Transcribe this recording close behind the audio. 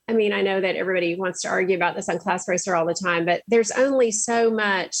I mean, I know that everybody wants to argue about this on Class Racer all the time, but there's only so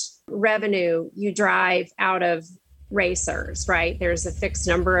much revenue you drive out of racers, right? There's a fixed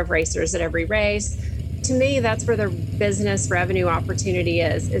number of racers at every race. To me, that's where the business revenue opportunity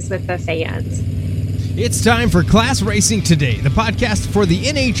is with the fans. It's time for Class Racing Today, the podcast for the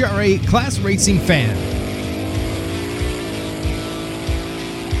NHRA Class Racing fan.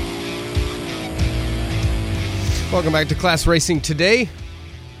 Welcome back to Class Racing Today.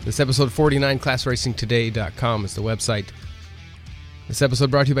 This episode 49, classracingtoday.com is the website. This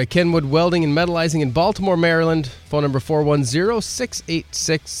episode brought to you by Kenwood Welding and Metallizing in Baltimore, Maryland. Phone number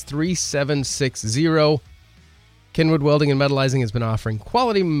 410-686-3760. Kenwood Welding and Metallizing has been offering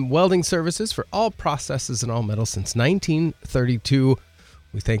quality welding services for all processes and all metals since 1932.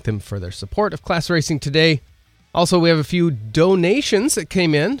 We thank them for their support of Class Racing Today. Also, we have a few donations that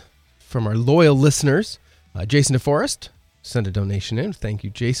came in from our loyal listeners. Jason DeForest sent a donation in. Thank you,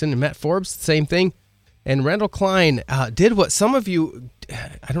 Jason. And Matt Forbes, same thing. And Randall Klein did what some of you,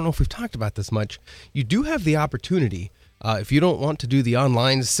 I don't know if we've talked about this much, you do have the opportunity, if you don't want to do the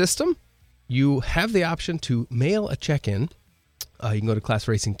online system, you have the option to mail a check in. You can go to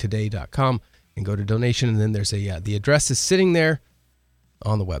classracingtoday.com and go to donation, and then there's the address is sitting there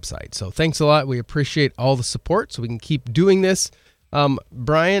on the website. So thanks a lot. We appreciate all the support so we can keep doing this.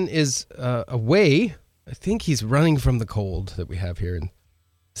 Brian is away. I think he's running from the cold that we have here in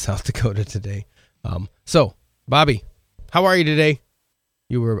South Dakota today. So, Bobby, how are you today?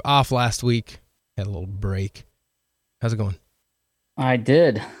 You were off last week, had a little break. How's it going? I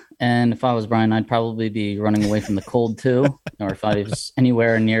did. And if I was Brian, I'd probably be running away from the cold too. Or if I was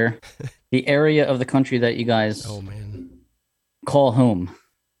anywhere near the area of the country that you guys call home.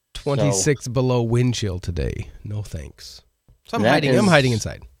 26 below wind chill today. No thanks. So I'm hiding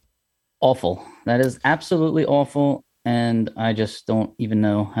inside. Awful. That is absolutely awful. And I just don't even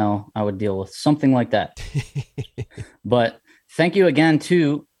know how I would deal with something like that. But thank you again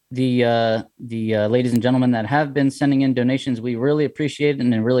to the ladies and gentlemen that have been sending in donations. We really appreciate it,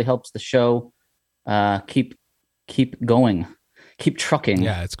 and it really helps the show keep going, keep trucking.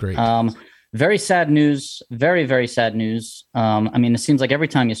 Yeah, it's great. Very sad news. Very, very sad news. I mean, it seems like every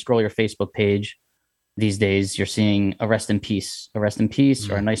time you scroll your Facebook page these days, you're seeing a rest in peace, or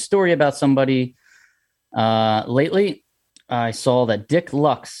a nice story about somebody. Lately, I saw that Dick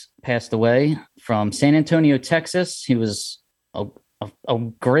Lux passed away from San Antonio, Texas. He was a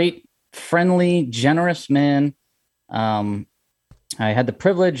great, friendly, generous man. I had the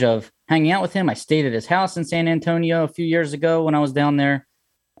privilege of hanging out with him. I stayed at his house in San Antonio a few years ago when I was down there.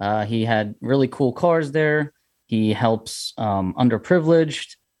 He had really cool cars there. He helps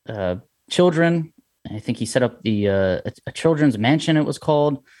underprivileged children. I think he set up a children's mansion, it was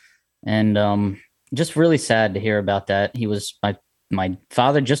called. And just really sad to hear about that. He was my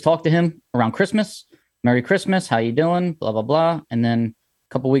father just talked to him around Christmas. Merry Christmas. How you doing? Blah, blah, blah. And then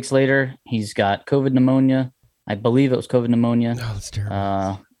a couple weeks later, he's got COVID pneumonia. I believe it was COVID pneumonia. Oh, that's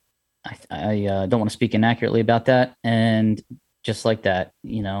terrible. I don't want to speak inaccurately about that. And just like that,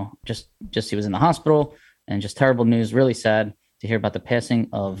 just he was in the hospital, and just terrible news. Really sad to hear about the passing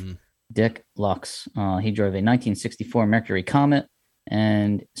of Dick Lux. He drove a 1964 Mercury Comet,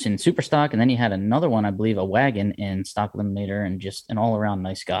 and it's in super stock. And then he had another one, I believe, a wagon in stock eliminator, and just an all around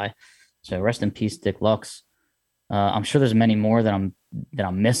nice guy. So rest in peace, Dick Lux. I'm sure there's many more that I'm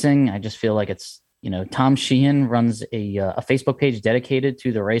missing. I just feel like it's, Tom Sheehan runs a Facebook page dedicated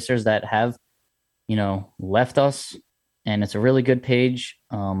to the racers that have, left us. And it's a really good page.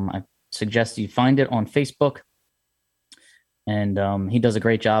 I suggest you find it on Facebook. And he does a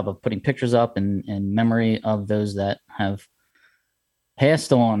great job of putting pictures up in memory of those that have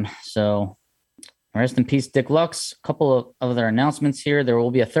passed on. So rest in peace, Dick Lux. A couple of other announcements here. There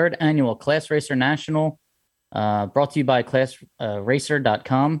will be a third annual Class Racer National brought to you by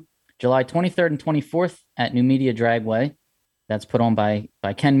classracer.com, July 23rd and 24th at New Media Dragway. That's put on by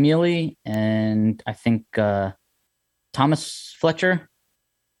Ken Mealy and I think Thomas Fletcher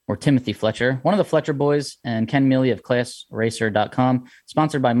or Timothy Fletcher, one of the Fletcher boys, and Ken Mealy of classracer.com,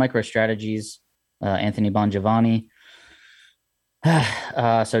 sponsored by MicroStrategies, Anthony Bongiovanni.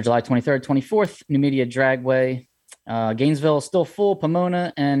 So July 23rd, 24th, New Media Dragway. Gainesville is still full.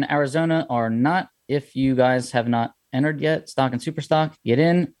 Pomona and Arizona are not. If you guys have not entered yet, stock and super stock, get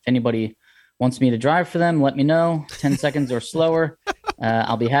in. If anybody wants me to drive for them, let me know. 10 seconds or slower.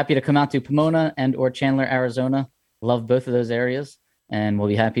 I'll be happy to come out to Pomona and or Chandler, Arizona. Love both of those areas. And we'll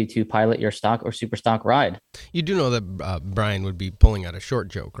be happy to pilot your stock or super stock ride. You do know that Brian would be pulling out a short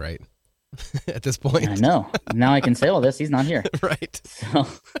joke, right? At this point. I know. Now I can say all this. He's not here. Right. So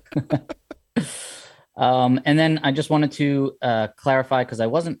And then I just wanted to clarify, because I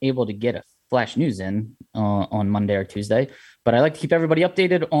wasn't able to get a flash news in on Monday or Tuesday, but I like to keep everybody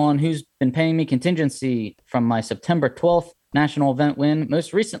updated on who's been paying me contingency from my September 12th national event win.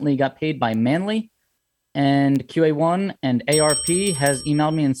 Most recently got paid by Manly, and QA1 and ARP has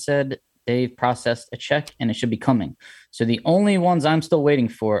emailed me and said they've processed a check and it should be coming. So the only ones I'm still waiting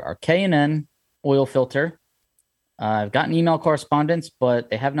for are K&N Oil Filter. I've gotten email correspondence, but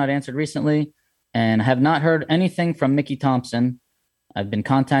they have not answered recently, and have not heard anything from Mickey Thompson. I've been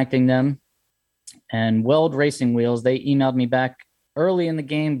contacting them. And Weld Racing Wheels, they emailed me back early in the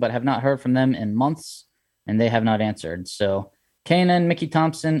game, but have not heard from them in months, and they have not answered. So K&N, Mickey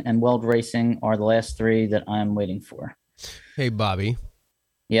Thompson, and Weld Racing are the last three that I'm waiting for. Hey, Bobby.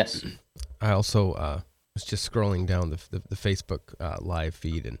 Yes. I also was just scrolling down the Facebook live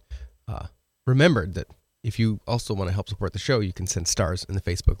feed and remembered that if you also want to help support the show, you can send stars in the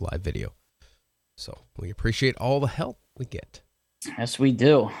Facebook live video. So we appreciate all the help we get. Yes, we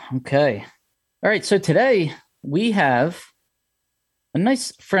do. Okay. All right. So today we have a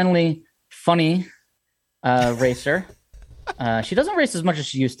nice, friendly, funny racer. She doesn't race as much as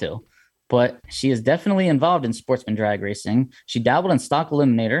she used to, but she is definitely involved in sportsman drag racing. She dabbled in stock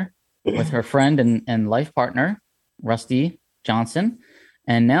eliminator with her friend and life partner, Rusty Johnson.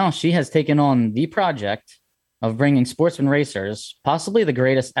 And now she has taken on the project of bringing sportsman racers, possibly the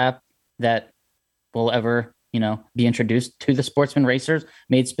greatest app that will ever, be introduced to the sportsman racers,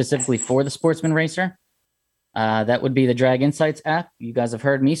 made specifically for the sportsman racer. That would be the Drag Insights app. You guys have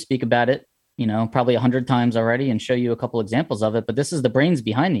heard me speak about it, probably 100 times already, and show you a couple examples of it. But this is the brains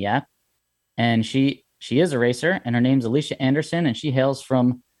behind the app. And she is a racer, and her name's Alicia Anderson, and she hails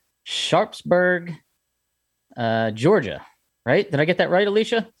from Sharpsburg, Georgia. Right? Did I get that right,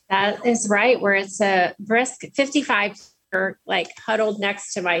 Alicia? That is right. Where it's a brisk 55, huddled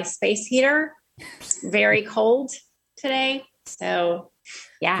next to my space heater. It's very cold today. So,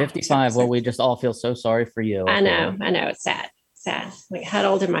 yeah. 55. Well, we just all feel so sorry for you. I know. It's sad.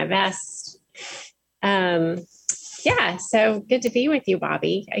 Huddled in my vest. Yeah. So good to be with you,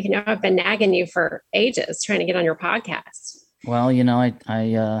 Bobby. I've been nagging you for ages trying to get on your podcast. Well,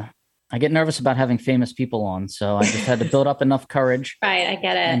 I get nervous about having famous people on, so I just had to build up enough courage. Right, I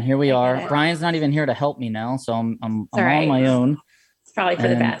get it. And here we are. Brian's not even here to help me now, so I'm right. on my own. It's probably for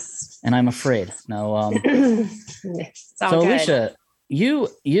the best. And I'm afraid. No. It's all so good. Alicia,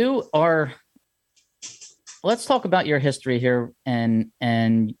 you are. Let's talk about your history here and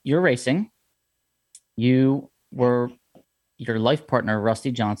your racing. You were your life partner,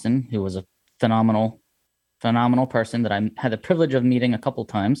 Rusty Johnson, who was a phenomenal person that I had the privilege of meeting a couple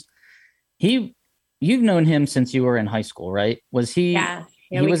times. You've known him since you were in high school, right? Was he? Yeah,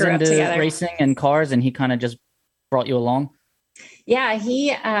 he was into racing and cars, and he kind of just brought you along. Yeah,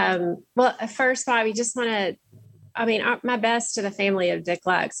 he. Well, first, Bobby, my best to the family of Dick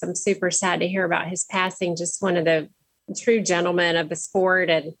Lux. I'm super sad to hear about his passing. Just one of the true gentlemen of the sport,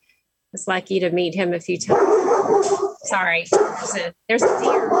 and was lucky to meet him a few times. Sorry, there's a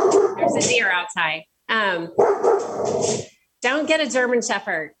deer. There's a deer outside. Don't get a German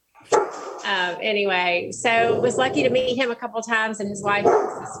Shepherd. Anyway, so was lucky to meet him a couple of times, and his wife is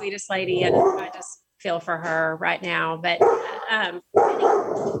the sweetest lady, and I just feel for her right now. But hold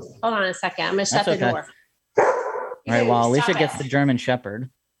on a second, I'm gonna shut the door. All right, while Alicia gets the German Shepherd.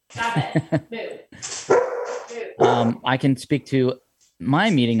 Stop it. Move. I can speak to my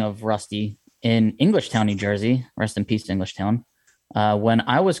meeting of Rusty in Englishtown, New Jersey. Rest in peace, Englishtown. When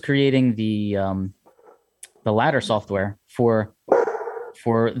I was creating the ladder software for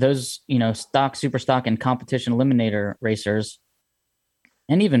those, stock, super stock, and competition eliminator racers,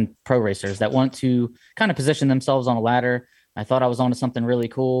 and even pro racers that want to kind of position themselves on a ladder. I thought I was onto something really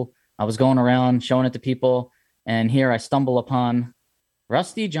cool. I was going around showing it to people, and here I stumble upon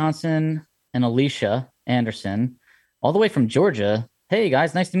Rusty Johnson and Alicia Anderson, all the way from Georgia. Hey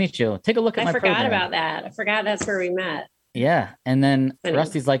guys, nice to meet you. Take a look at my program. I forgot about that. I forgot that's where we met. Yeah, and then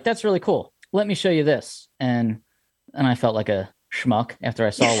Rusty's like, "That's really cool. Let me show you this." And I felt like a schmuck after I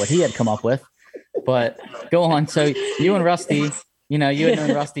saw what he had come up with. But go on. So you and Rusty, you had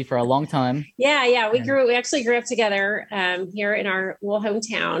known Rusty for a long time. Yeah. We actually grew up together here in our little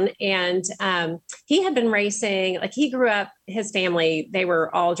hometown. And he had been racing, he grew up, his family, they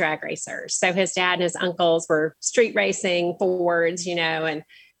were all drag racers. So his dad and his uncles were street racing Fords, and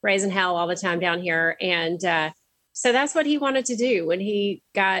raising hell all the time down here. And so that's what he wanted to do when he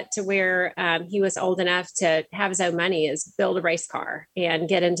got to where he was old enough to have his own money, is build a race car and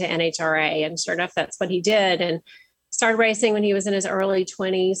get into NHRA. And sure enough, that's what he did. And started racing when he was in his early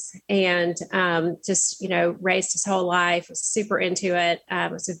 20s, and just, raced his whole life, was super into it.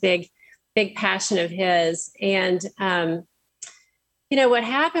 Was a big big passion of his. And, what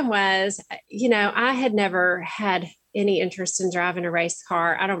happened was, I had never had any interest in driving a race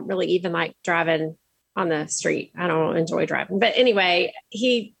car. I don't really even like driving on the street. I don't enjoy driving. But anyway,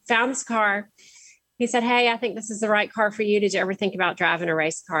 he found this car. He said, "Hey, I think this is the right car for you. Did you ever think about driving a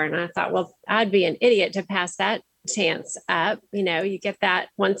race car?" And I thought, well, I'd be an idiot to pass that chance up. You get that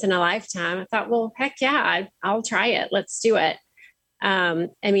once in a lifetime. I thought, well, heck yeah, I'll try it. Let's do it.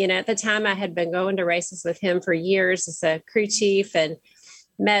 At the time I had been going to races with him for years as a crew chief and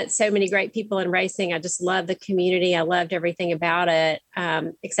met so many great people in racing. I just loved the community. I loved everything about it.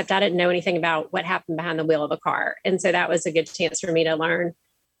 Except I didn't know anything about what happened behind the wheel of a car. And so that was a good chance for me to learn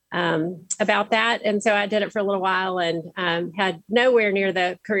about that. And so I did it for a little while and had nowhere near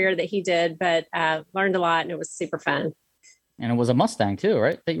the career that he did, but learned a lot and it was super fun. And it was a Mustang too,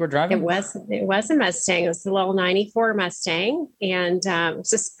 right? That you were driving? It was a Mustang. It was a little 94 Mustang. And it was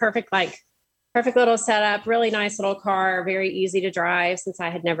just perfect little setup, really nice little car, very easy to drive since I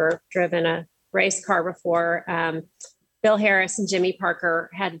had never driven a race car before. Bill Harris and Jimmy Parker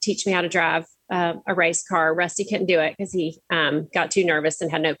had to teach me how to drive a race car. Rusty couldn't do it because he got too nervous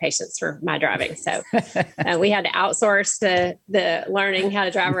and had no patience for my driving. So we had to outsource the learning how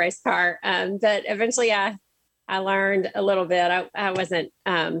to drive a race car. But eventually I learned a little bit. I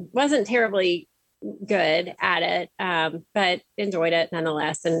wasn't terribly good at it, but enjoyed it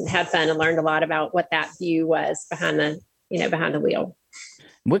nonetheless and had fun and learned a lot about what that view was behind the wheel.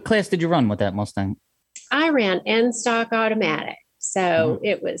 What class did you run with that Mustang? I ran end stock automatic. So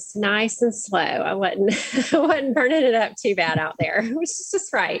It was nice and slow. I wasn't burning it up too bad out there, which is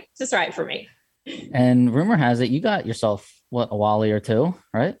just right for me. And rumor has it you got yourself a Wally or two,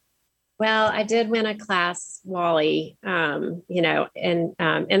 right? Well, I did win a class Wally, in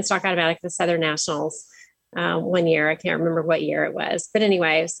stock automatic, the Southern Nationals, 1 year. I can't remember what year it was, but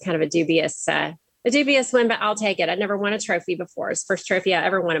anyway, it was kind of a dubious win, but I'll take it. I never won a trophy before. It's the first trophy I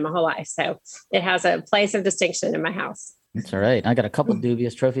ever won in my whole life. So it has a place of distinction in my house. That's all right. I got a couple of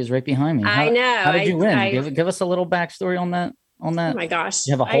dubious trophies right behind me. I know. How did you win? Give us a little backstory on that. Oh my gosh.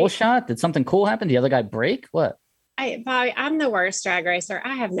 You have a whole shot? Did something cool happen? Did the other guy break? What? Bobby, I'm the worst drag racer.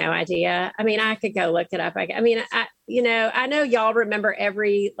 I have no idea. I mean, I could go look it up. I know y'all remember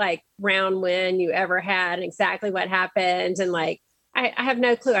every round win you ever had and exactly what happened. And I have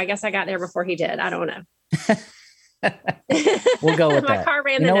no clue. I guess I got there before he did. I don't know. We'll go with My that. car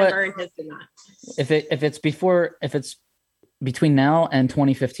ran the number and his did not. If it's between now and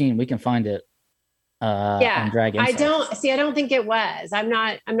 2015, we can find it. On Drag Insights. I don't think it was. I'm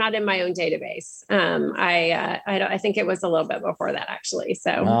not in my own database. I think it was a little bit before that actually.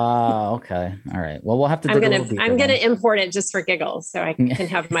 So. Oh, okay. All right. Well, we'll have to. I'm gonna import it just for giggles, so I can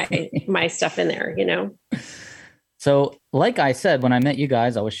have my stuff in there. So, like I said, when I met you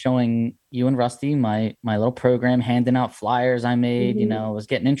guys, I was showing you and Rusty my little program, handing out flyers I made. Mm-hmm. I was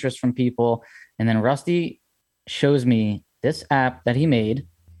getting interest from people, and then Rusty shows me this app that he made.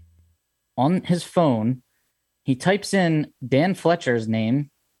 On his phone, he types in Dan Fletcher's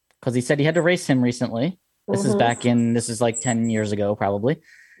name because he said he had to race him recently. This is like 10 years ago, probably.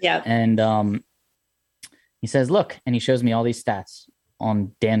 Yeah. And he says, look, and he shows me all these stats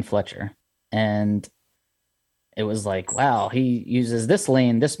on Dan Fletcher. And it was like, wow, he uses this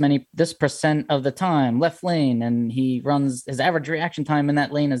lane, this percent of the time, left lane. And he runs his average reaction time in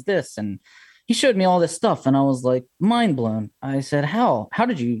that lane is this. And he showed me all this stuff and I was like mind blown. I said, how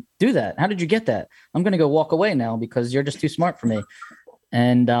did you do that? How did you get that? I'm going to go walk away now because you're just too smart for me.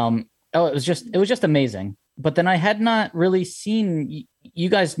 And it was just amazing. But then I had not really seen you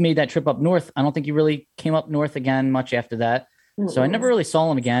guys made that trip up north. I don't think you really came up north again much after that. So I never really saw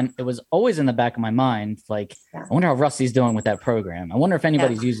him again. It was always in the back of my mind. I wonder how Rusty's doing with that program. I wonder if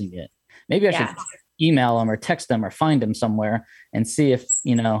anybody's using it. Maybe I should email him or text him or find him somewhere and see if,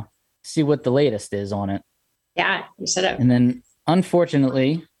 see what the latest is on it. Yeah, you should have. And then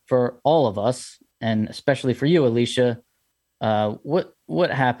unfortunately for all of us, and especially for you, Alicia, what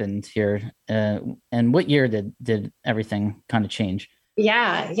happened here? And what year did everything kind of change?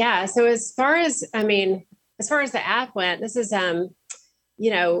 Yeah. So as far as the app went, this is,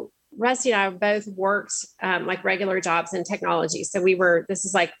 Rusty and I both worked regular jobs in technology. So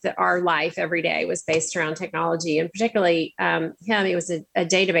our life every day was based around technology, and particularly him, he was a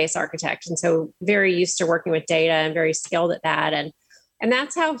database architect. And so very used to working with data and very skilled at that. And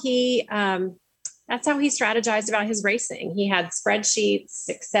that's how he strategized about his racing. He had spreadsheets,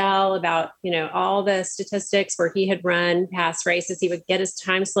 Excel about, all the statistics where he had run past races. He would get his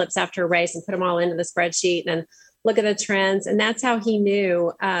time slips after a race and put them all into the spreadsheet and then look at the trends. And that's how he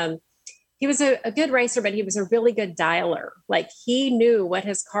knew he was a good racer, but he was a really good dialer. Like he knew what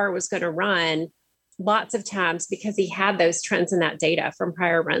his car was going to run lots of times because he had those trends and that data from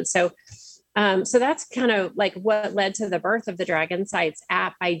prior runs. So that's kind of like what led to the birth of the Dragon Sights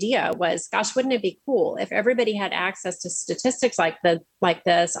app idea was, gosh, wouldn't it be cool if everybody had access to statistics like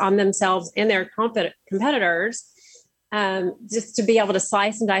this on themselves and their competitors, just to be able to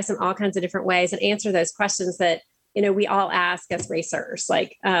slice and dice in all kinds of different ways and answer those questions that, we all ask as racers,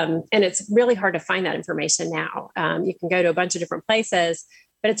 and it's really hard to find that information now. You can go to a bunch of different places,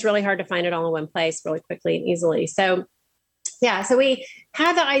 but it's really hard to find it all in one place really quickly and easily. So we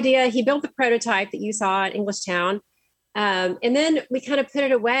had the idea. He built the prototype that you saw at Englishtown. And then we kind of put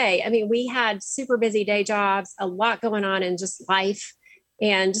it away. I mean, we had super busy day jobs, a lot going on in just life,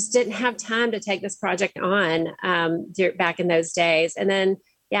 and just didn't have time to take this project on back in those days. And then,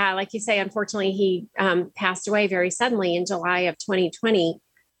 like you say, unfortunately, he passed away very suddenly in July of 2020,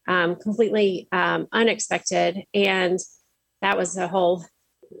 completely unexpected. And that was a whole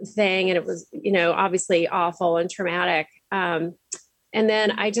thing. And it was, obviously awful and traumatic. And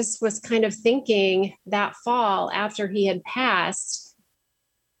then I just was kind of thinking that fall after he had passed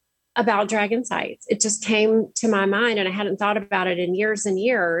about Dragon Sights. It just came to my mind and I hadn't thought about it in years and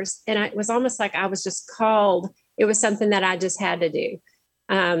years. And it was almost like I was just called. It was something that I just had to do.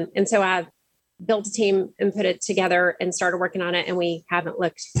 And so I built a team and put it together and started working on it. And we haven't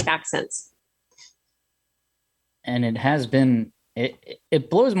looked back since. And it has been, it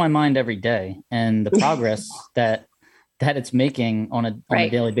blows my mind every day, and the progress that it's making on a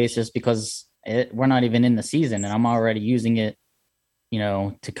daily basis, because we're not even in the season and I'm already using it,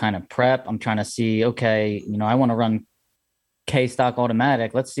 to kind of prep. I'm trying to see, okay, I want to run K-Stock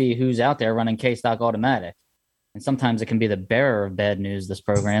Automatic. Let's see who's out there running K-Stock Automatic. And sometimes it can be the bearer of bad news, this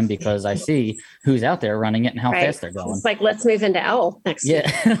program, because I see who's out there running it and how fast they're going. It's like, let's move into L next week.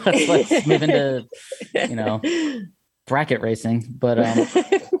 let's move into, bracket racing. But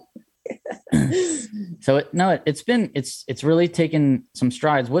so it's really taken some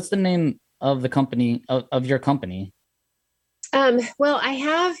strides. What's the name of the company of your company? Well, I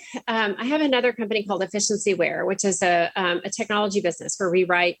have another company called EfficiencyWare, which is a technology business where we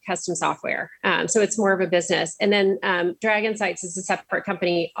write custom software. So it's more of a business. And then Dragon Sights is a separate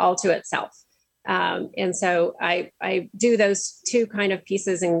company all to itself. And so I do those two kind of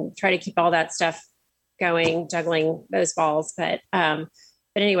pieces and try to keep all that stuff going, juggling those balls. But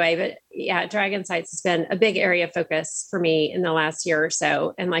anyway, Dragon Sights has been a big area of focus for me in the last year or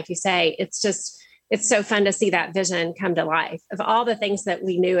so. And like you say, it's so fun to see that vision come to life of all the things that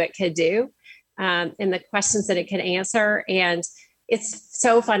we knew it could do, and the questions that it could answer. And it's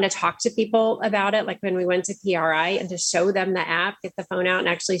so fun to talk to people about it. Like when we went to PRI and to show them the app, get the phone out and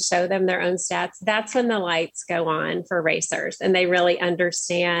actually show them their own stats. That's when the lights go on for racers and they really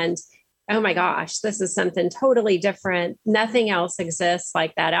understand, oh my gosh, this is something totally different. Nothing else exists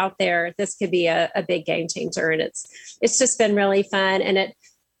like that out there. This could be a big game changer. And it's just been really fun. And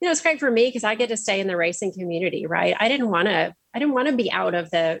it's great for me because I get to stay in the racing community, right? I didn't want to be out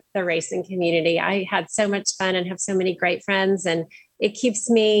of the racing community. I had so much fun and have so many great friends, and it keeps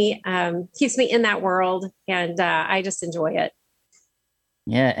me in that world, and I just enjoy it.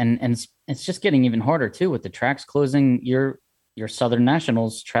 Yeah, and it's just getting even harder too with the tracks closing. Your Southern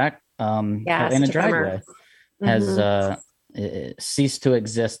Nationals track, Atlanta Dragway, has ceased to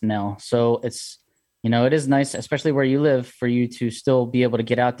exist now. So it's. It is nice, especially where you live, for you to still be able to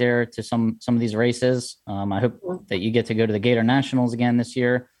get out there to some of these races. I hope that you get to go to the Gator Nationals again this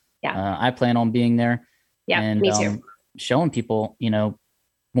year. Yeah, I plan on being there. Yeah, and me too. Showing people,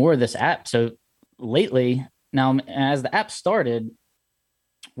 more of this app. So lately, now as the app started,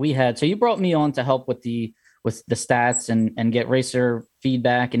 so you brought me on to help with the stats and get racer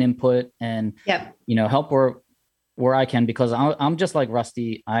feedback and input and help where I can, because I'm just like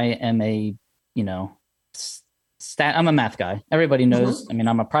Rusty. I am I'm a math guy. Everybody knows. I mean,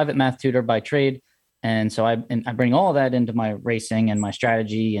 I'm a private math tutor by trade. And so I bring all that into my racing and my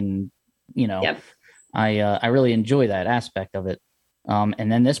strategy. And, I really enjoy that aspect of it.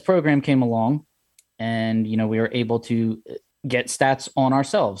 And then this program came along and, we were able to get stats on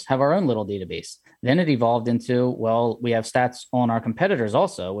ourselves, have our own little database. Then it evolved into, we have stats on our competitors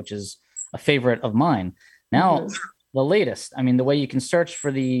also, which is a favorite of mine. Now, the latest, the way you can search for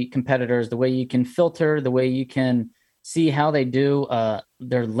the competitors, the way you can filter, the way you can see how they do,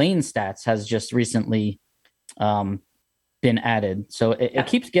 their lane stats has just recently been added. So it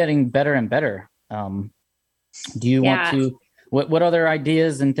keeps getting better and better. Do you want to, what other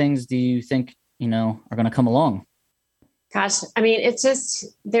ideas and things do you think, are going to come along? Gosh, it's just,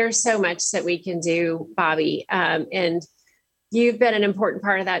 there's so much that we can do, Bobby. And you've been an important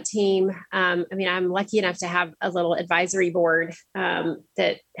part of that team. I mean, I'm lucky enough to have a little advisory board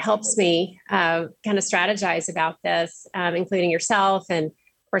that helps me kind of strategize about this, including yourself and,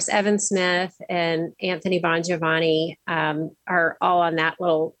 of course, Evan Smith and Anthony Bongiovanni are all on that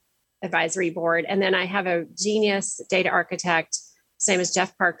little advisory board. And then I have a genius data architect, his name is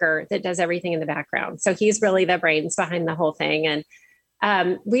Jeff Parker, that does everything in the background. So he's really the brains behind the whole thing.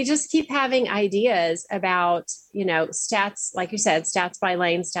 And we just keep having ideas about, stats, like you said, stats by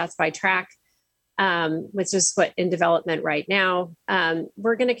lane, stats by track, which is what in development right now.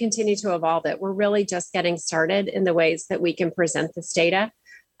 We're going to continue to evolve it. We're really just getting started in the ways that we can present this data.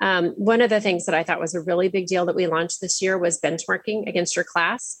 One of the things that I thought was a really big deal that we launched this year was benchmarking against your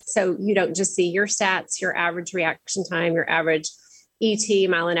class. So you don't just see your stats, your average reaction time, your average ET,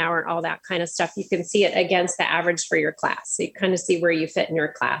 mile an hour, and all that kind of stuff. You can see it against the average for your class. So you kind of see where you fit in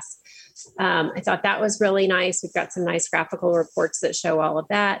your class. I thought that was really nice. We've got some nice graphical reports that show all of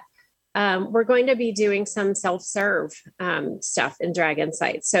that. We're going to be doing some self-serve stuff in Drag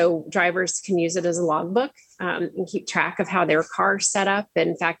Insights. So drivers can use it as a logbook and keep track of how their car's set up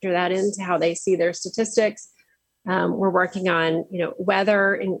and factor that into how they see their statistics. We're working on,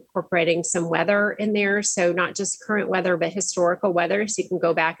 weather, incorporating some weather in there. So not just current weather, but historical weather. So you can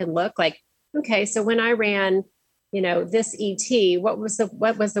go back and look like, okay, so when I ran, this ET, what was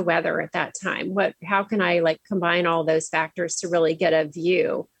the weather at that time? How can I combine all those factors to really get a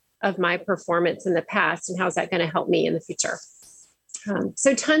view of my performance in the past, and how's that going to help me in the future?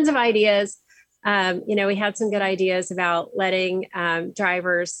 So tons of ideas. We had some good ideas about letting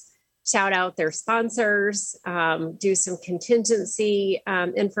drivers shout out their sponsors, do some contingency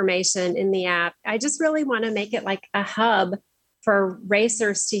information in the app. I just really want to make it like a hub for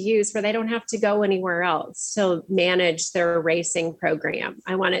racers to use where they don't have to go anywhere else to manage their racing program.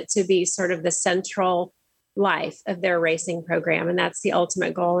 I want it to be sort of the central life of their racing program. And that's the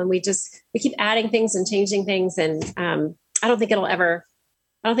ultimate goal. And we keep adding things and changing things. And I don't think it'll ever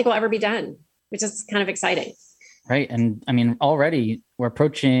be done, which is kind of exciting. Right. And I mean, already we're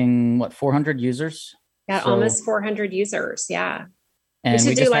approaching 400 users? Yeah, almost 400 users. Yeah. And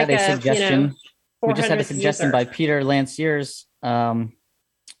we just had a suggestion. We just had a suggestion user by Peter Lanciers.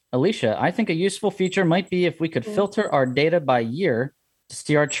 Alicia, I think a useful feature might be if we could filter our data by year to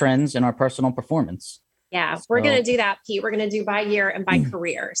see our trends and our personal performance. Yeah, we're going to do that, Pete. We're going to do by year and by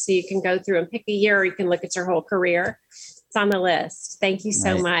career. So you can go through and pick a year, or you can look at your whole career. It's on the list. Thank you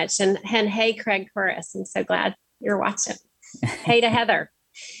so much. And hey, Craig Corus, I'm so glad you're watching. Hey to Heather.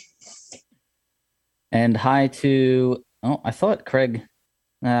 And hi to, I thought Craig,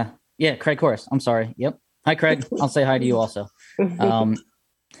 Craig Corus. I'm sorry. Yep. Hi, Craig. I'll say hi to you also.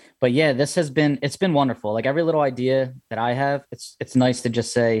 But yeah, it's been wonderful. Like every little idea that I have, it's nice to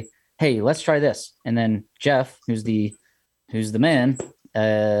just say, hey, let's try this. And then Jeff, who's the man,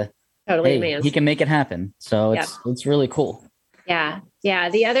 totally man, he can make it happen. So it's really cool. Yeah. Yeah.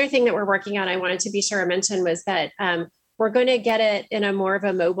 The other thing that we're working on, I wanted to be sure I mentioned, was that we're going to get it in a more of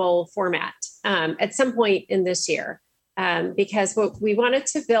a mobile format at some point in this year, because we wanted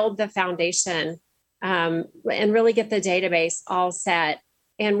to build the foundation and really get the database all set.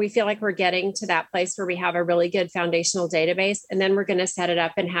 And we feel like we're getting to that place where we have a really good foundational database. And then we're going to set it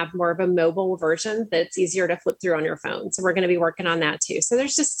up and have more of a mobile version that's easier to flip through on your phone. So we're going to be working on that too. So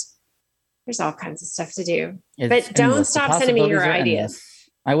there's all kinds of stuff to do. But don't stop sending me your ideas.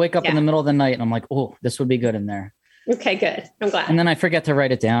 I wake up in the middle of the night and I'm like, oh, this would be good in there. Okay, good. I'm glad. And then I forget to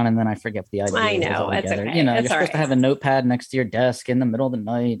write it down, and then I forget the idea. I know. That's okay. You're supposed to have a notepad next to your desk in the middle of the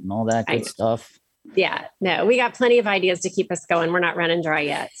night and all that good stuff. Yeah, no, we got plenty of ideas to keep us going. We're not running dry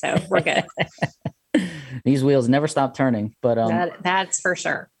yet, so we're good. These wheels never stop turning, but that's for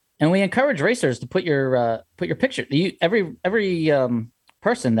sure. And we encourage racers to put your picture. Every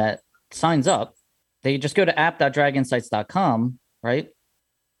person that signs up, they just go to app.draginsights.com, right?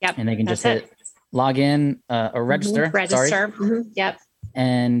 Yep. And they can just hit log in or register. Register. Mm-hmm. Yep.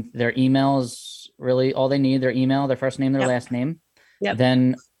 And their email is really all they need. Their email, their first name, their last name. Yep.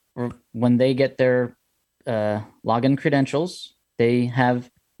 Then when they get their login credentials, they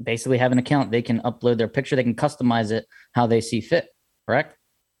basically have an account. They can upload their picture. They can customize it how they see fit. Correct?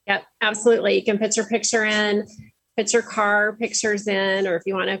 Yep, absolutely. You can put your picture in, put your car pictures in, or if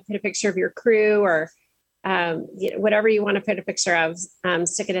you want to put a picture of your crew or whatever you want to put a picture of,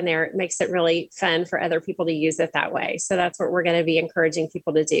 stick it in there. It makes it really fun for other people to use it that way. So that's what we're going to be encouraging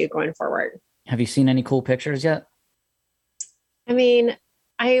people to do going forward. Have you seen any cool pictures yet? I mean,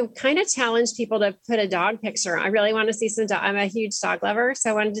 I kind of challenge people to put a dog picture. I really want to see some I'm a huge dog lover, so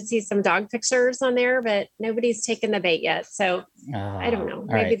I wanted to see some dog pictures on there, but nobody's taken the bait yet. So I don't know.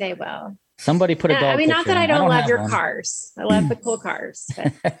 Maybe they will. Somebody put a dog. I mean, not that I don't love your one. cars. I love the cool cars.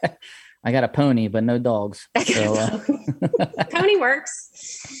 But... I got a pony, but no dogs. So, pony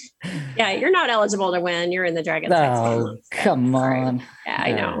works. Yeah, you're not eligible to win. You're in the Dragon Sites. Oh, come on. Yeah,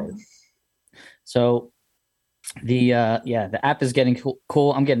 I know. So the app is getting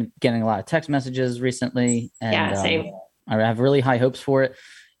cool. I'm getting a lot of text messages recently, and same. I have really high hopes for it.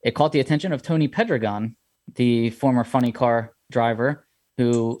 It caught the attention of Tony Pedregon, the former funny car driver,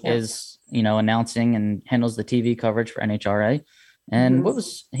 who is announcing and handles the TV coverage for NHRA. And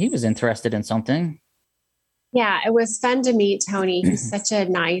he was interested in something. Yeah, it was fun to meet Tony. He's such a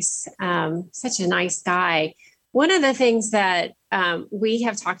nice guy. One of the things that we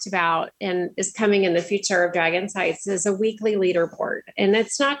have talked about and is coming in the future of Dragon Sites is a weekly leaderboard. And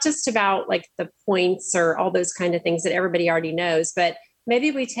it's not just about like the points or all those kind of things that everybody already knows, but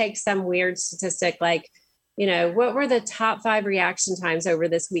maybe we take some weird statistic like, what were the top 5 reaction times over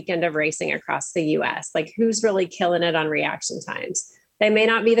this weekend of racing across the US? Like who's really killing it on reaction times? They may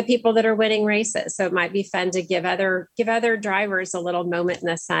not be the people that are winning races. So it might be fun to give other drivers a little moment in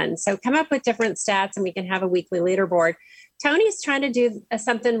the sun. So come up with different stats and we can have a weekly leaderboard. Tony's trying to do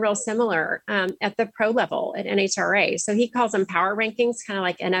something real similar at the pro level at NHRA. So he calls them power rankings, kind of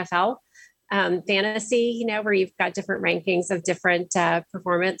like NFL fantasy, where you've got different rankings of different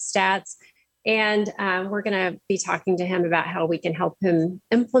performance stats. And we're going to be talking to him about how we can help him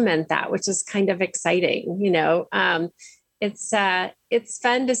implement that, which is kind of exciting. It's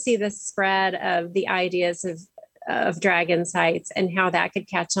fun to see the spread of the ideas of Dragon Sites and how that could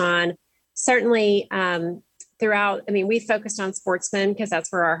catch on. Certainly throughout, we focused on sportsmen because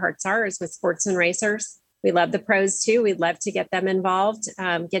that's where our hearts are, is with sportsmen racers. We love the pros too. We'd love to get them involved,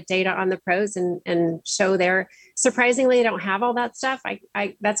 get data on the pros and show their, surprisingly, they don't have all that stuff.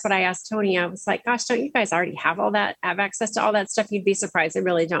 I that's what I asked Tony. I was like, gosh, don't you guys already have all that, have access to all that stuff? You'd be surprised. They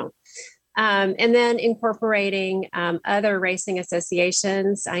really don't. And then incorporating other racing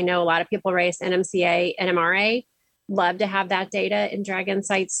associations. I know a lot of people race NMCA, NMRA, love to have that data in Dragon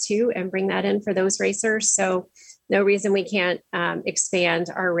Sites too, and bring that in for those racers. So no reason we can't expand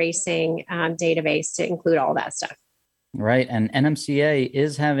our racing database to include all that stuff. Right. And NMCA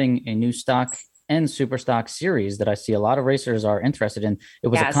is having a new stock and super stock series that I see a lot of racers are interested in. It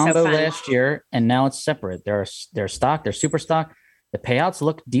was a combo last year, and now it's separate. There's stock, there's super stock. The payouts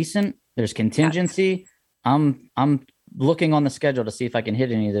look decent. There's contingency. Yeah. I'm looking on the schedule to see if I can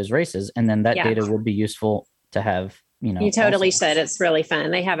hit any of those races, and then that data would be useful to have. You totally should. It's really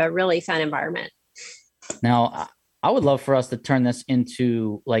fun. They have a really fun environment. Now, I would love for us to turn this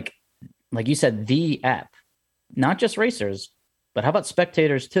into like you said, the app, not just racers, but how about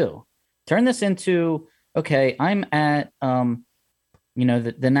spectators too? Turn this into, okay, I'm at, the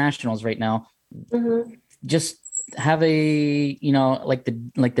Nationals right now. Mm-hmm. Just have a, like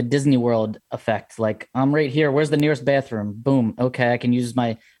the Disney World effect. Like I'm right here. Where's the nearest bathroom? Boom. Okay. I can use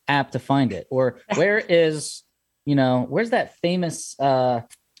my app to find it. Or where's that famous,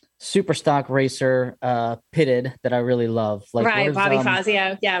 super stock racer pitted that I really love, like right, Bobby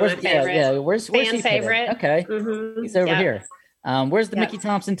Fazio. Yeah, my favorite. Yeah, where's fan he favorite? Pitted? Okay, he's over here. Where's the Mickey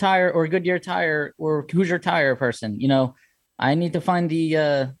Thompson tire or Goodyear tire or Hoosier tire person? I need to find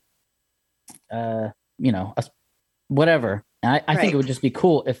the whatever. And I think it would just be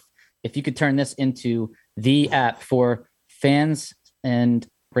cool if you could turn this into the app for fans and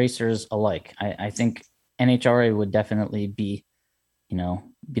racers alike. I think NHRA would definitely be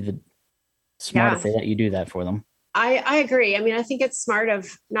the smart if they let you do that for them. I agree. I think it's smart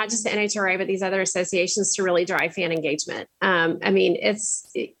of not just the NHRA, but these other associations to really drive fan engagement. I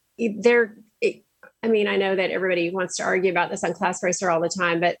know that everybody wants to argue about this on Class Racer all the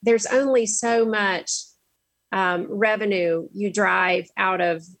time, but there's only so much revenue you drive out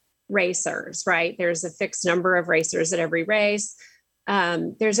of racers, right? There's a fixed number of racers at every race.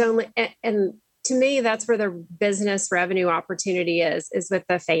 There's only, and to me, that's where the business revenue opportunity is with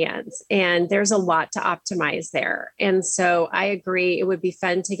the fans. And there's a lot to optimize there. And so I agree, it would be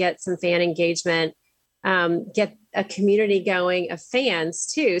fun to get some fan engagement, get a community going of fans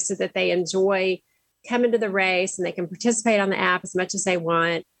too, so that they enjoy coming to the race and they can participate on the app as much as they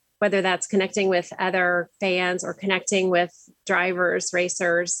want, whether that's connecting with other fans or connecting with drivers,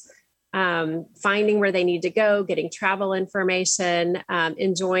 racers, finding where they need to go, getting travel information,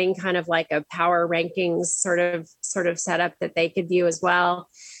 enjoying kind of like a power rankings sort of setup that they could view as well.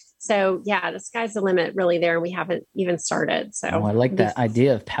 So the sky's the limit really there. We haven't even started. So I like that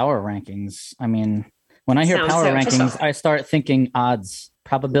idea of power rankings. When I hear power rankings, I start thinking odds,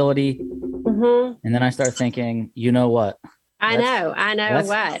 probability. Mm-hmm. And then I start thinking, you know what? I know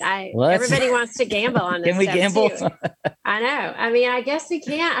everybody wants to gamble on this. Can we gamble? Too. I know. I mean, I guess we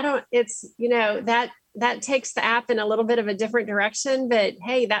can't. It's, that takes the app in a little bit of a different direction, but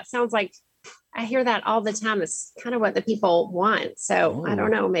hey, that sounds like, I hear that all the time. It's kind of what the people want. So I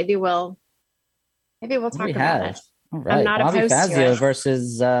don't know. Maybe we'll talk about it. All right. I'm not Bobby opposed to Fazio it.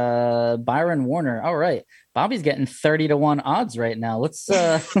 versus Byron Warner. All right. Bobby's getting 30-1 odds right now. Let's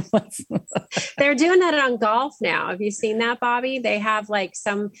They're doing that on golf now. Have you seen that, Bobby? They have like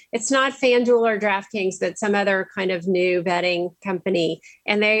it's not FanDuel or DraftKings, but some other kind of new betting company,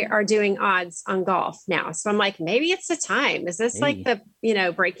 and they are doing odds on golf now. So I'm like, maybe it's the time. Is this like the,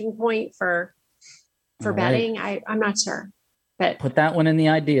 breaking point for betting? I'm not sure. But put that one in the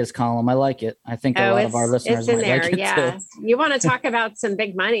ideas column. I like it. I think a lot of our listeners might like it too. You want to talk about some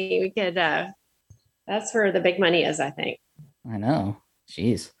big money? We could. That's where the big money is, I think. I know.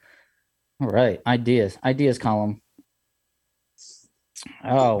 Jeez. All right. Ideas column.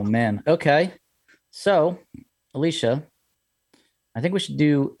 Oh man. Okay. So, Alicia, I think we should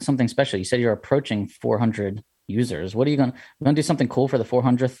do something special. You said you're approaching 400 users. What are you going to do something cool for the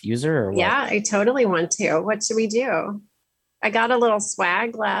 400th user or what? Yeah, I totally want to. What should we do? I got a little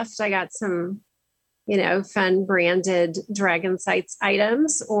swag left. I got some, fun branded Dragon Sights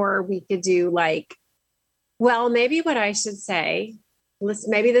items, or we could do maybe what I should say,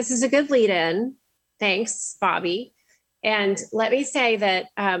 maybe this is a good lead in. Thanks, Bobby. And let me say that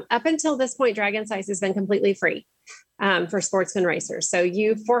up until this point, Dragon Sights has been completely free for sportsman racers. So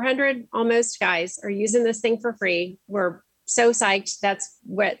you 400 almost guys are using this thing for free. We're so psyched.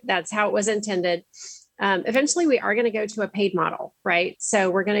 That's how it was intended. Eventually we are going to go to a paid model, right? So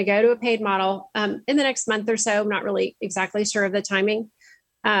we're going to go to a paid model in the next month or so. I'm not really exactly sure of the timing.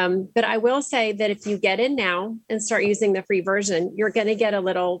 But I will say that if you get in now and start using the free version, you're going to get a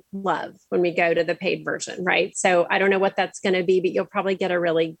little love when we go to the paid version, right? So I don't know what that's going to be, but you'll probably get a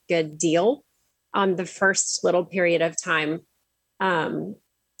really good deal on the first little period of time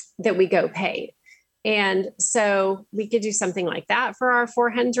that we go paid. And so we could do something like that for our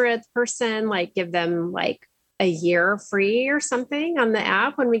 400th person, like give them like a year free or something on the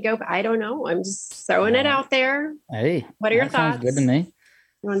app when we go. I don't know. I'm just throwing it out there. Hey, what are your thoughts? Sounds good to me.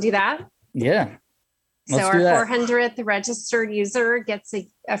 You want to do that? Yeah. So our 400th registered user gets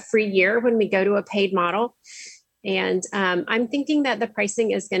a free year when we go to a paid model. And I'm thinking that the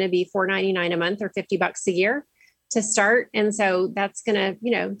pricing is going to be $4.99 a month or $50 a year to start. And so that's going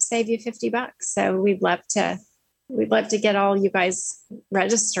to, save you $50. So we'd love to get all you guys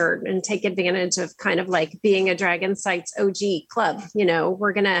registered and take advantage of kind of like being a Dragon Sights OG club.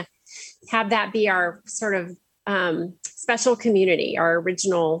 We're going to have that be our sort of special community, our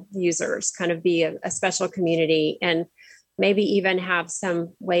original users kind of be a special community, and maybe even have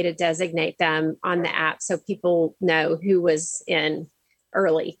some way to designate them on the app so people know who was in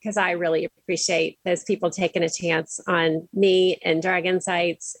early, because I really appreciate those people taking a chance on me and Dragon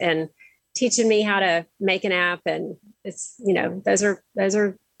Sights and teaching me how to make an app. And it's, those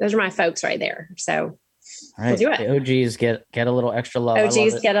are my folks right there. So all right. We'll do it. The OGs get a little extra love.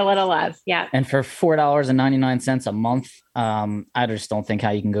 OGs get a little love. Yeah. And for $4.99 a month, I just don't think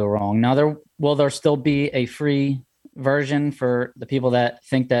how you can go wrong. Now there still be a free version for the people that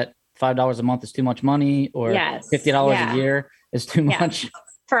think that $5 a month is too much money, or $50 a year is too much.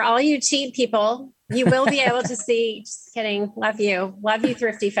 For all you cheap people, you will be able to see, just kidding. Love you,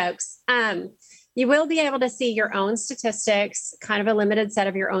 thrifty folks. You will be able to see your own statistics, kind of a limited set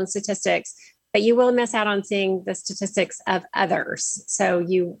of your own statistics, but you will miss out on seeing the statistics of others. So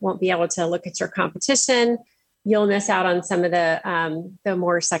you won't be able to look at your competition. You'll miss out on some of the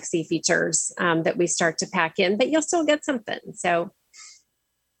more sexy features that we start to pack in, but you'll still get something. So,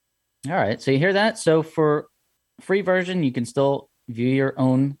 all right. So you hear that? So for free version, you can still view your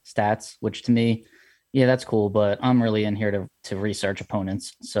own stats, which to me, yeah, that's cool. But I'm really in here to research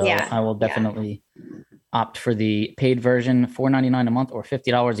opponents. So I will definitely opt for the paid version, $4.99 a month or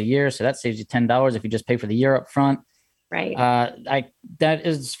 $50 a year. So that saves you $10 if you just pay for the year up front. Right.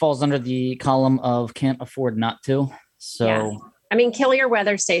 Falls under the column of can't afford not to. So I mean, kill your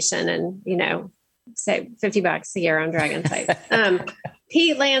weather station and, say $50 a year on Dragon Sights.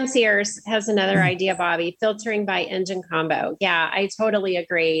 Pete Lanciers has another idea, Bobby, filtering by engine combo. Yeah, I totally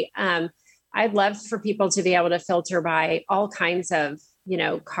agree. I'd love for people to be able to filter by all kinds of,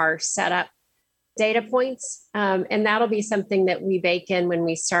 car setup data points. And that'll be something that we bake in when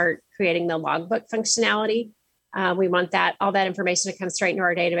we start creating the logbook functionality. We want all that information to come straight into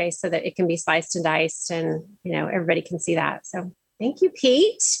our database so that it can be sliced and diced and, everybody can see that. So thank you,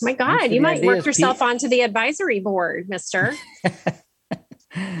 Pete. My God, you might work yourself Pete. Onto the advisory board, mister.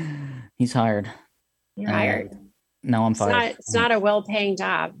 He's hired. You're hired. No, I'm 5. It's not a well-paying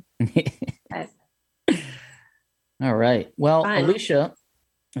job. All right. Well, Fun. Alicia,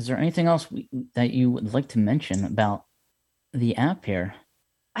 is there anything else that you would like to mention about the app here?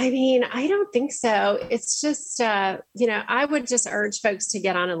 I mean, I don't think so. It's just, I would just urge folks to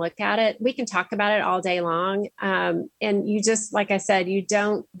get on and look at it. We can talk about it all day long. And you just, like I said,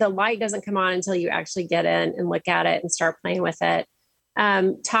 the light doesn't come on until you actually get in and look at it and start playing with it.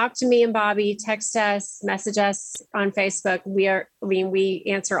 Talk to me and Bobby, text us, message us on Facebook. We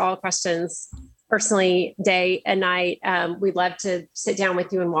answer all questions personally, day and night. We'd love to sit down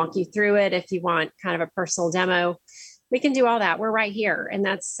with you and walk you through it. If you want kind of a personal demo, we can do all that. We're right here. And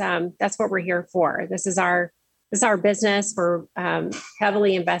that's what we're here for. This is our business. We're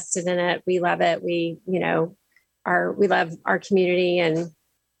heavily invested in it. We love it. We love our community, and,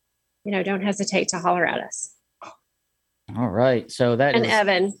 don't hesitate to holler at us. All right. So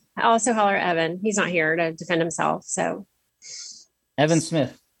Evan, also holler at Evan. He's not here to defend himself. So Evan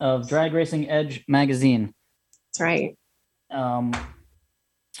Smith of Drag Racing Edge magazine. That's right.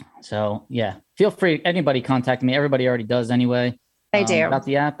 So yeah, feel free. Anybody contact me. Everybody already does anyway. They do. About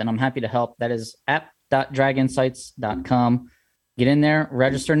the app, and I'm happy to help. That is app.draginsights.com. Get in there,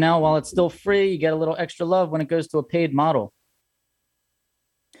 register now while it's still free. You get a little extra love when it goes to a paid model.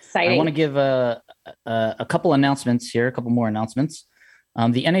 Exciting. I want to give a couple announcements here, a couple more announcements.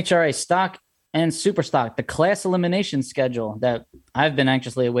 The NHRA stock and super stock, the class elimination schedule that I've been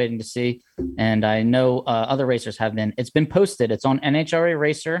anxiously awaiting to see, and I know other racers have been. It's been posted. It's on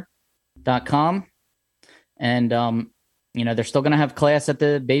NHRAracer.com, and they're still going to have class at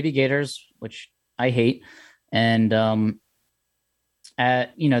the Baby Gators, which I hate, and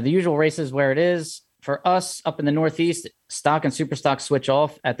at the usual races where it is. For us up in the Northeast, stock and super stock switch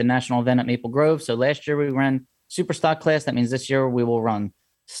off at the national event at Maple Grove. So last year we ran super stock class. That means this year we will run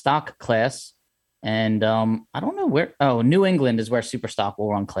stock class. And I don't know where. Oh, New England is where super stock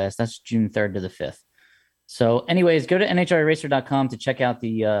will run class. That's June 3rd to the 5th. So anyways, go to NHRAracer.com to check out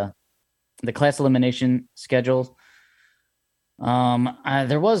the class elimination schedule.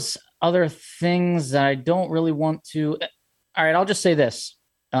 There was other things that I don't really want to. All right, I'll just say this.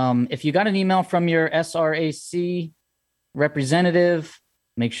 If you got an email from your SRAC representative,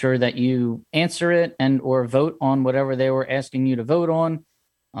 make sure that you answer it and or vote on whatever they were asking you to vote on.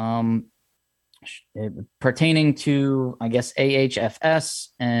 Pertaining to, I guess, AHFS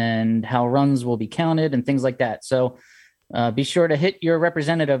and how runs will be counted and things like that. So be sure to hit your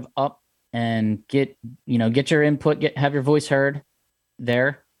representative up and get your input, have your voice heard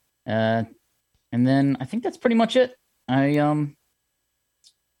there. And then I think that's pretty much it.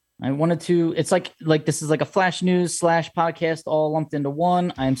 I wanted to, it's like this is like a flash news / podcast all lumped into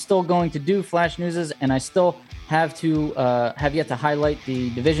one. I'm still going to do flash newses, and I still have yet to highlight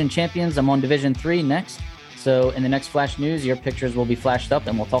the division champions. I'm on Division 3 next. So in the next flash news, your pictures will be flashed up,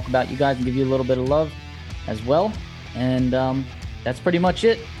 and we'll talk about you guys and give you a little bit of love as well. And that's pretty much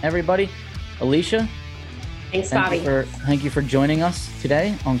it, everybody. Alicia. Thanks, Bobby. Thank you for joining us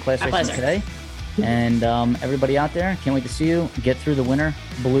today on Class Racing Today. And everybody out there, can't wait to see you get through the winter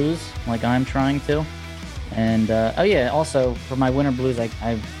blues like I'm trying to. And also for my winter blues,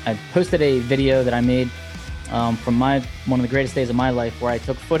 I posted a video that I made from one of the greatest days of my life, where I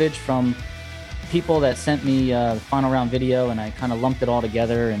took footage from people that sent me the final round video, and I kind of lumped it all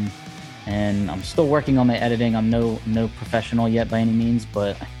together. And I'm still working on my editing. I'm no professional yet by any means,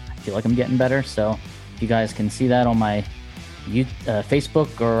 but I feel like I'm getting better. So if you guys can see that on my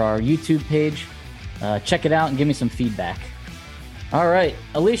Facebook or our YouTube page, check it out and give me some feedback. All right,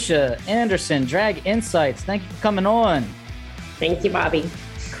 Alicia Anderson, Drag Insights, thank you for coming on. Thank you, Bobby.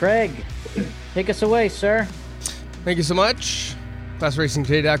 Craig, take us away, sir. Thank you so much.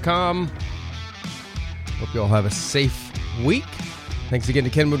 ClassRacingToday.com. Hope you all have a safe week. Thanks again to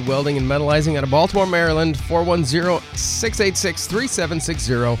Kenwood Welding and Metallizing out of Baltimore, Maryland,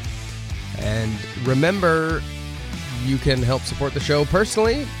 410-686-3760. And remember, you can help support the show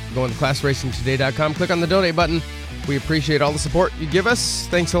personally. Go on to ClassRacingToday.com. Click on the donate button. We appreciate all the support you give us.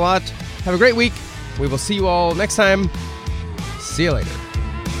 Thanks a lot. Have a great week. We will see you all next time. See you later.